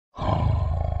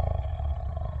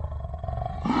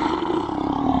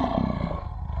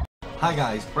Hi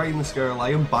guys, Brian the Squirrel, I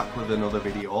am back with another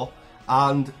video,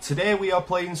 and today we are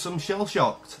playing some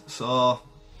Shellshocked. So,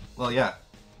 well yeah,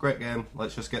 great game,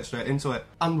 let's just get straight into it.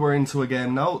 And we're into a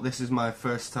game now. This is my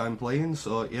first time playing,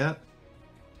 so yeah.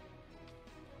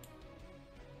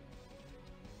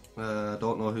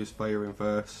 Don't know who's firing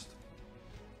first.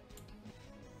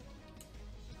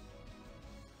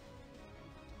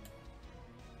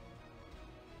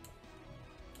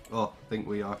 Oh, I think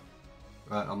we are.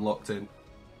 Right, I'm locked in.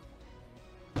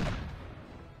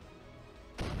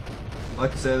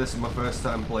 Like I say, this is my first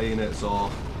time playing it, so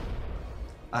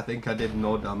I think I did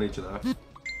no damage there.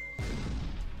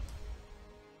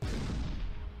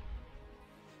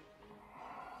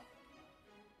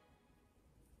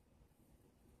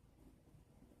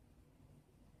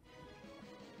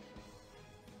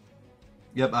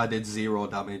 Yep, I did 0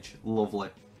 damage. Lovely.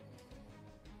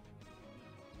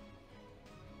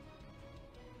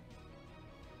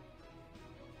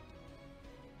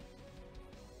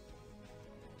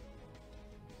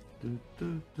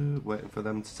 Waiting for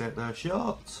them to take their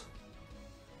shots.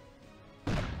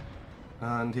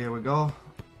 And here we go.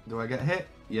 Do I get hit?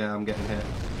 Yeah, I'm getting hit.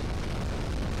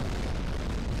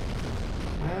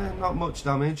 Not much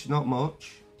damage, not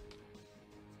much.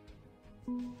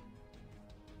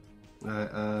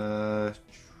 Right,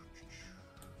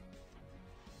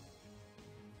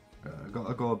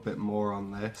 gotta go a bit more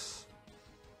on this.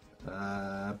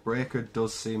 Breaker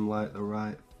does seem like the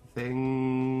right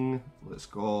thing. Let's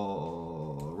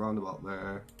go round about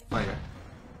there. Fire.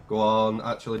 Go on,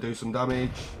 actually do some damage.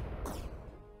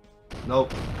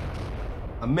 Nope.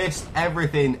 I missed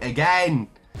everything again.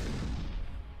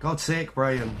 God's sake,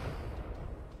 Brian.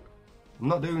 I'm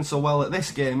not doing so well at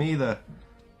this game either.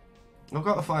 I've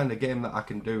got to find a game that I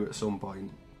can do at some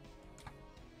point.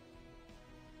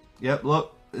 Yep,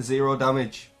 look, 0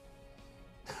 damage.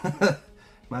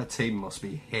 My team must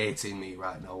be hating me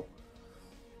right now.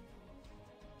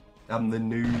 I'm the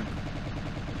noob.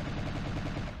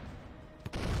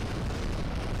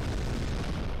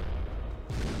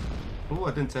 Oh,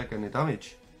 I didn't take any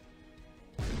damage.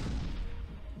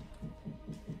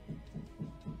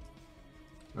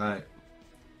 Right.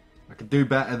 I can do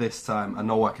better this time. I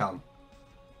know I can.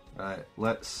 Right,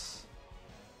 let's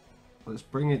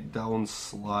bring it down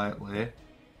slightly.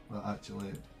 Well,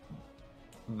 actually,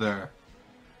 there.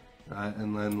 Right,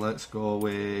 and then let's go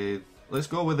with a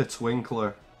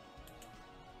twinkler.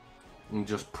 And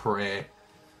just pray.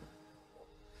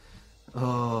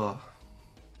 Oh.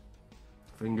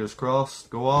 Fingers crossed.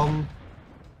 Go on.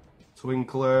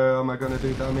 Twinkler, am I going to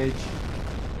do damage?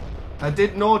 I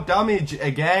did no damage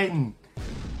again.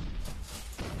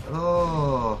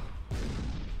 Oh.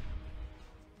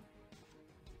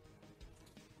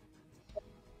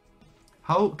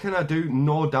 How can I do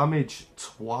no damage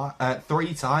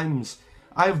 3 times?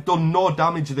 I've done no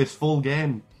damage this full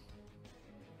game.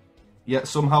 Yet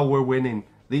somehow we're winning.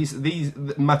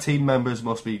 My team members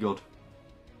must be good.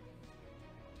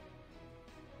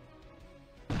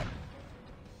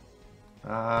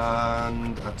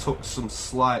 And I took some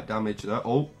slight damage there.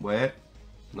 Oh, wait.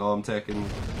 No, I'm taking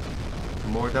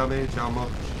more damage. How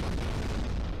much?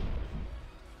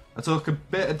 I took a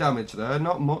bit of damage there.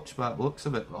 Not much, but it looks a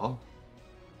bit though.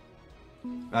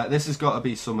 Right, this has got to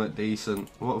be somewhat decent.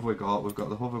 What have we got? We've got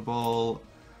the hover ball.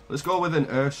 Let's go with an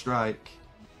airstrike.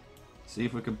 See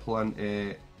if we can plant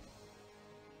it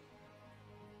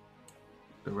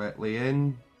directly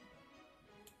in.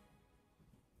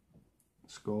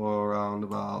 Let's go around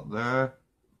about there.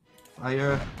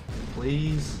 Fire,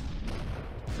 please.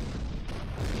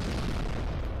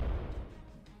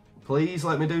 Please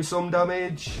let me do some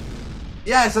damage.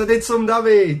 Yes, I did some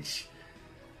damage.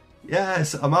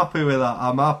 Yes, I'm happy with that.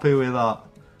 I'm happy with that.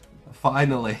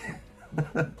 Finally.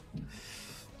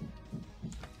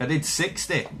 I did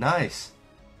 60. Nice.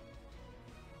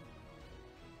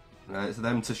 Right, it's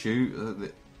them to shoot.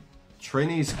 The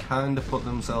Trini's kind of put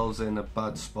themselves in a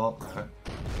bad spot there.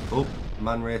 Oh,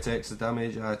 Man Ray takes the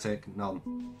damage. I take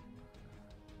none.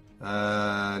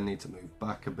 I need to move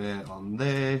back a bit on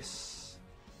this.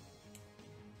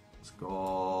 Let's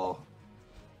go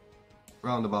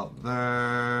round about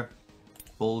there.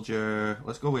 Bulger.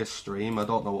 Let's go with a stream. I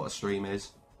don't know what a stream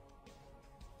is.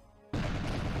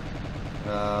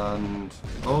 And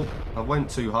oh, I went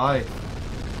too high.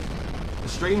 The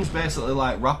stream's basically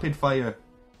like rapid fire.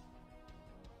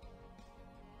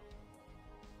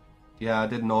 Yeah, I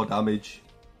did no damage.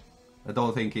 I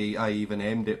don't think I even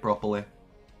aimed it properly.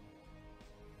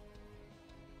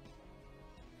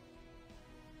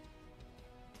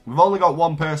 We've only got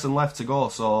one person left to go,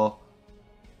 so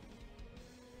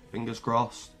fingers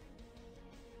crossed.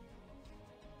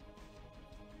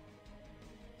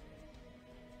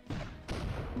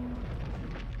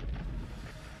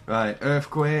 Right,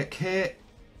 earthquake hit.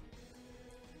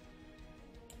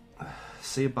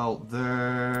 See about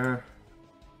there.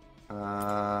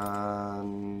 And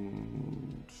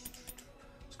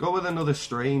let's go with another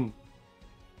stream.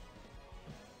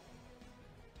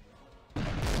 Is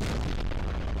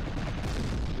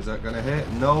that gonna hit?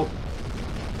 Nope.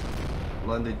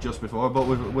 Landed just before, but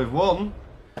we've won.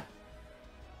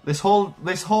 This whole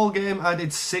game I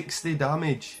did 60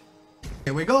 damage.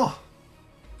 Here we go.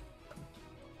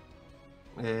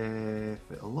 If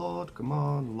it'll load, come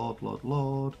on, load. Load.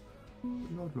 Lord,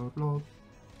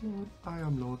 I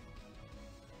am Lord.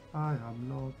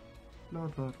 Lord.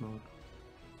 Let's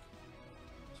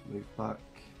move back.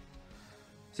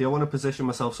 See, I want to position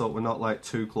myself so we're not like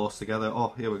too close together.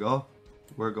 Oh, here we go.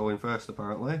 We're going first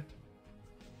apparently.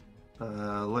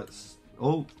 Let's...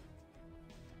 Oh!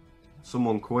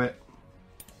 Someone quit.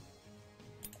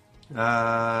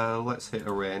 Let's hit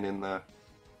a rain in there.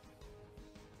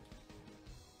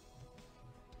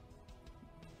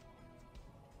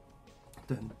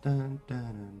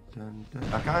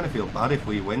 I kind of feel bad if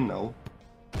we win now.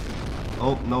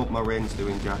 Oh, no, my rain's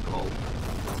doing jack all.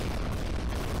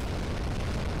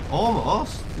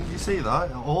 Almost! Did you see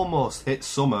that? I almost hit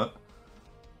summit.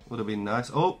 Would have been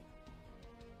nice. Oh!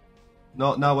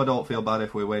 No, now I don't feel bad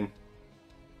if we win.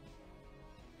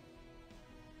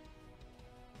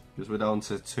 Because we're down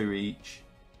to 2 each.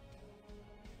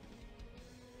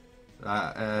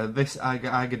 This, I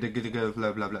get to go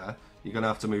blah blah blah. You're gonna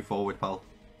have to move forward, pal.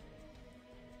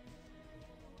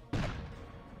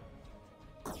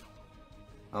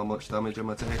 How much damage am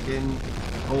I taking?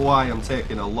 Oh, I am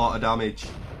taking a lot of damage.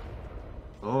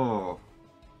 Oh.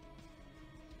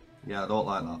 Yeah, I don't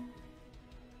like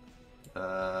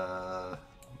that.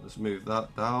 Let's move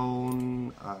that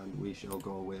down, and we shall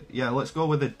go with... Yeah, let's go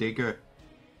with a digger.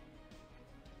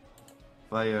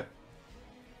 Fire.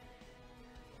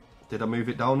 Did I move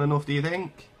it down enough, do you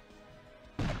think?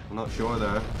 I'm not sure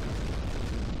there.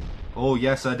 Oh,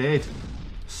 yes, I did.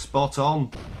 Spot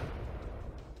on.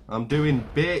 I'm doing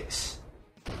bits.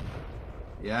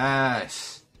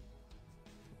 Yes.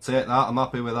 Take that, I'm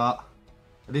happy with that.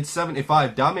 I did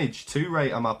 75 damage too,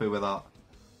 right? I'm happy with that.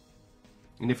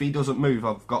 And if he doesn't move,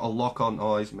 I've got a lock on.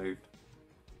 Oh, he's moved.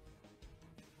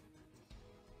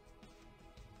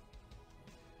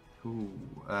 Ooh,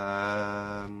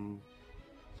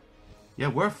 yeah,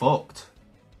 we're fucked.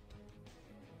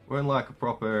 We're in like a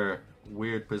proper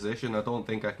weird position. I don't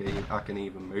think I can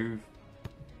even move.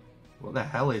 What the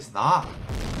hell is that?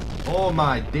 Oh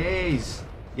my days!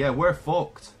 Yeah, we're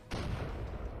fucked.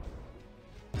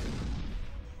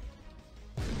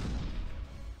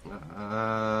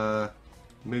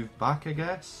 Move back, I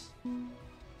guess.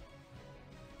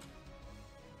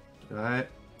 Right.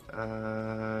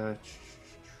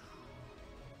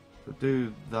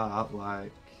 Do that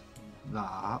like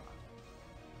that.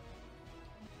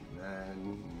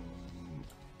 Then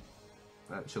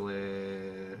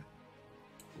actually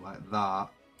like that,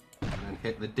 and then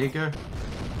hit the digger.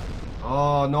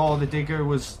 Oh no, the digger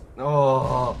was...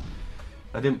 Oh,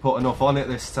 I didn't put enough on it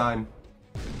this time.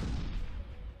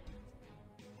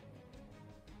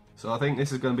 So I think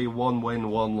this is going to be 1 win,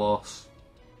 1 loss.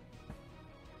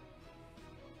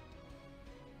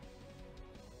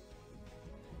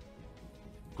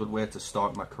 Good way to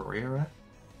start my career, eh?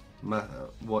 My,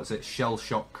 what's it,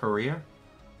 Shellshock career?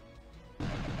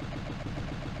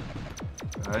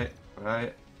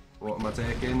 Right. What am I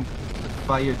taking? The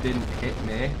fire didn't hit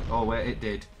me. Oh wait, it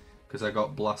did. Because I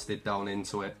got blasted down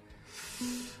into it.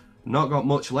 Not got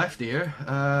much left here.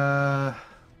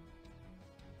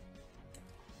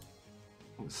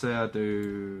 Let's say I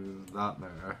do that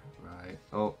there. Right.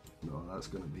 Oh, no, that's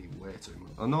going to be way too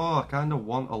much. Oh no, I kind of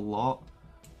want a lot.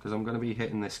 Because I'm going to be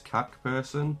hitting this cack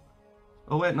person.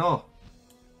 Oh wait, no.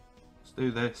 Let's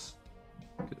do this.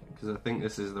 Because I think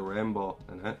this is the rainbow,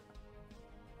 isn't it?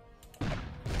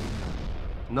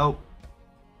 Nope.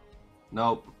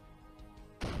 Nope.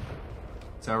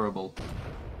 Terrible.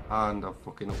 And I'm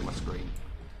fucking up my screen.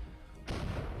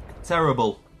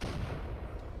 Terrible.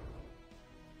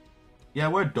 Yeah,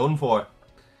 we're done for.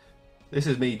 This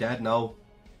is me dead now.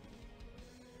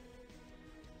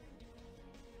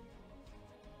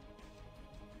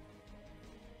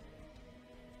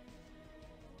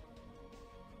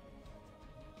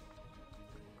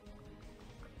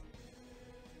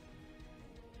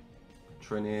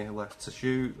 Trini left to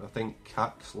shoot. I think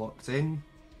Cack's locked in.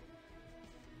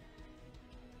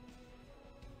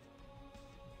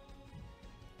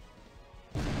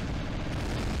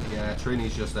 Yeah,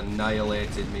 Trini's just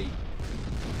annihilated me.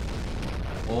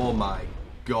 Oh my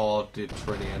god, did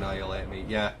Trini annihilate me.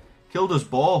 Yeah, killed us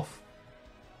both.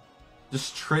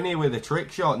 Just Trini with a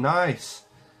trick shot. Nice.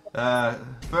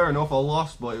 Fair enough, I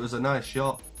lost, but it was a nice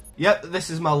shot. Yep, this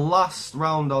is my last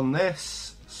round on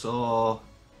this. So,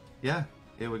 yeah,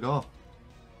 here we go.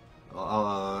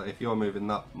 If you're moving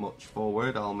that much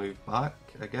forward, I'll move back,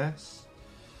 I guess.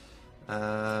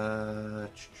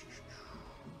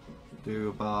 Do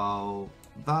about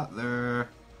that there.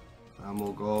 And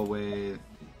we'll go with...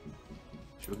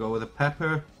 Should we go with a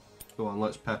pepper? Go on,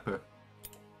 let's pepper.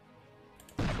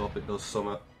 Let's hope it does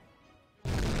something.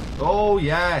 Oh,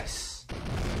 yes!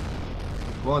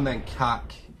 Go on then,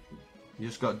 cack. You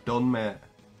just got done, mate.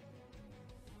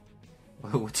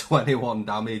 With 21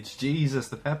 damage. Jesus,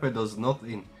 the pepper does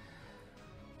nothing.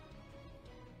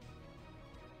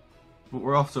 But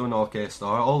we're off to an okay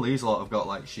start. All these lot have got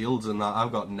like shields and that.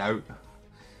 I've got nout.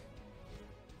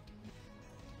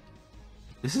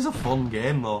 This is a fun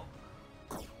game though.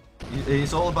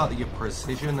 It's all about your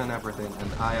precision and everything,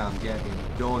 and I am getting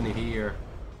done here.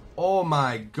 Oh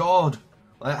my god!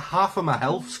 Like half of my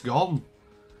health's gone.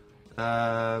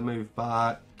 Move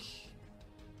back.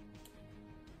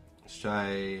 Let's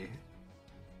try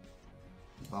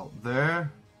about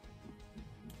there.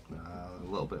 A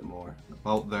little bit more.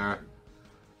 About there.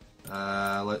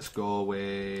 Let's go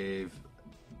with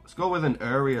an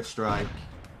area strike.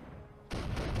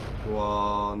 Go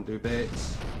on, do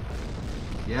bits.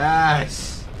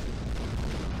 Yes!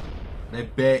 They're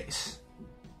bits.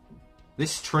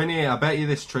 This Trini, I bet you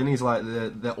this Trini's like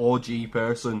the OG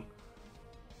person.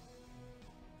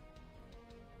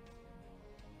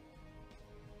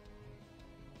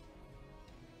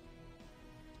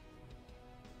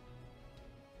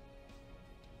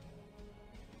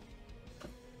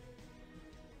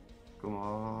 Come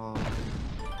on.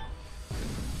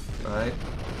 Right.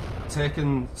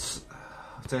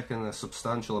 I've taken a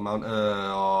substantial amount.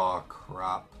 Oh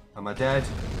crap! Am I dead?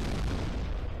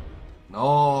 No,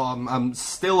 I'm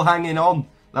still hanging on.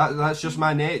 That's just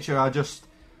my nature. I just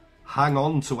hang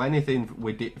on to anything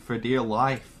for dear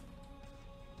life.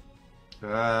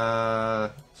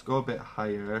 Let's go a bit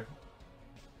higher.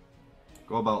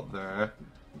 Go about there.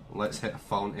 Let's hit a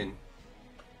fountain.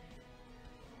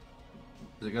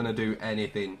 Is it gonna do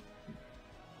anything?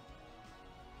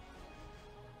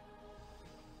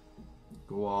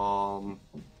 Go on.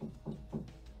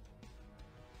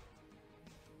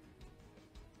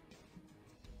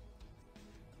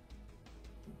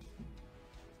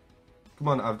 Come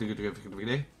on,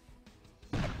 Avdigiddigiddigiddigiddig.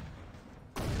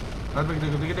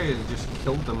 They just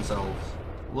killed themselves.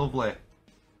 Lovely.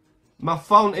 My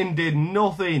fountain did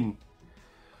nothing.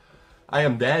 I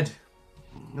am dead.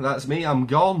 That's me, I'm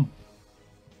gone.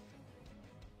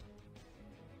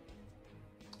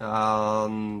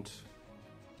 And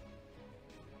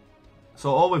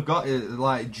so all we've got is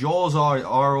like Joe's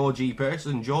our OG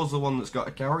person. Joe's the one that's got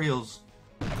to carry us.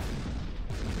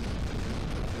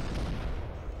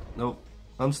 Nope.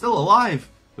 I'm still alive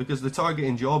because they're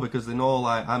targeting Joe because they know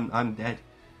like I'm dead.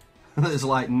 There's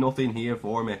like nothing here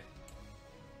for me.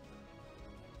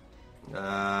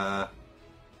 But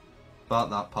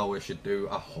that power should do,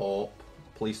 I hope.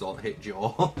 Please don't hit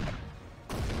Joe.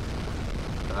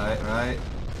 Right.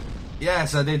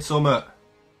 Yes, I did something.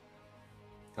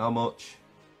 How much?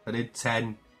 I did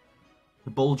 10. The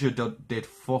Bulger did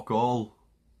fuck all.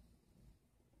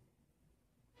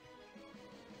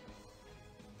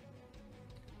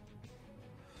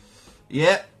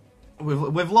 Yeah,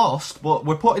 we've lost, but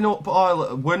we're putting up.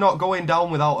 We're not going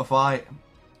down without a fight.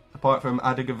 Apart from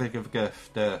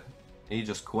Adigavigift, he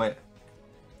just quit.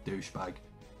 Douchebag.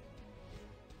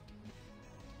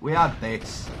 We had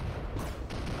this.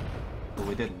 Well,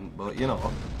 we didn't, but you know.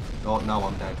 Oh, now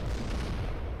I'm dead.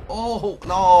 Oh,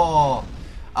 no!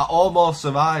 I almost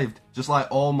survived. Just like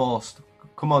almost.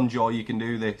 Come on, Joe, you can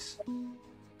do this.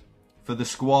 For the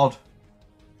squad.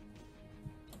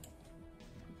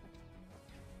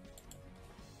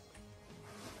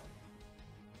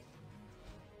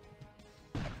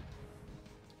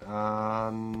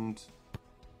 And...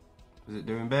 is it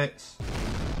doing bits?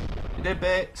 You did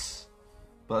bits!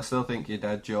 But I still think you're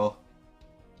dead, Joe.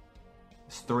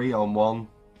 It's 3-on-1.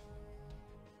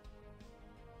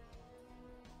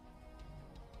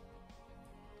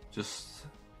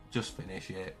 Just finish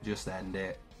it. Just end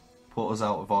it. Put us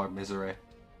out of our misery.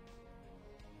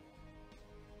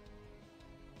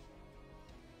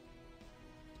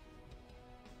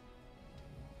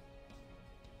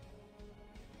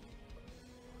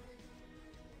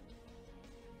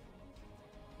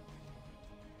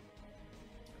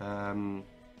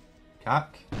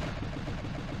 Cack.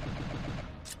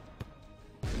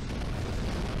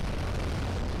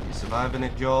 You surviving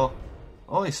it, Joe?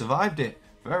 Oh, he survived it.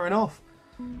 Fair enough.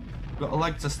 got a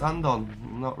leg to stand on.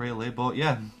 Not really, but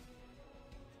yeah.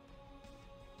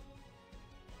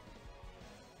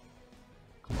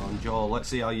 Come on, Joel, let's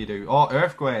see how you do. Oh,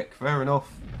 Earthquake, fair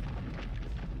enough.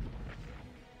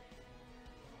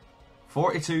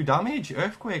 42 damage.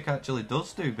 Earthquake actually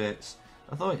does do bits.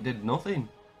 I thought it did nothing.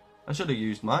 I should have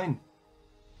used mine.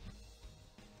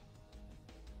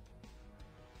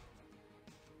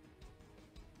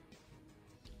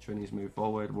 Trini's move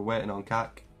forward. We're waiting on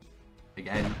Cac.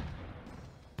 Again.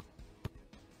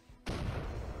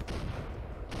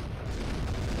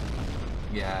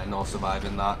 Yeah, no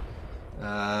surviving that.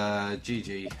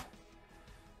 GG.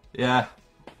 Yeah.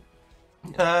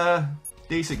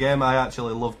 Decent game. I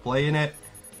actually love playing it.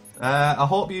 I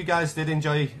hope you guys did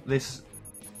enjoy this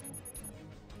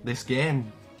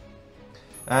game.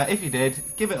 If you did,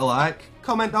 give it a like.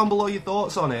 Comment down below your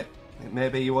thoughts on it.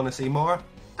 Maybe you want to see more.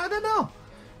 I don't know.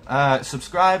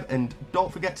 Subscribe and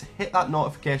don't forget to hit that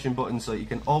notification button so you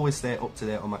can always stay up to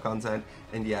date on my content.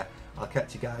 And yeah, I'll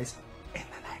catch you guys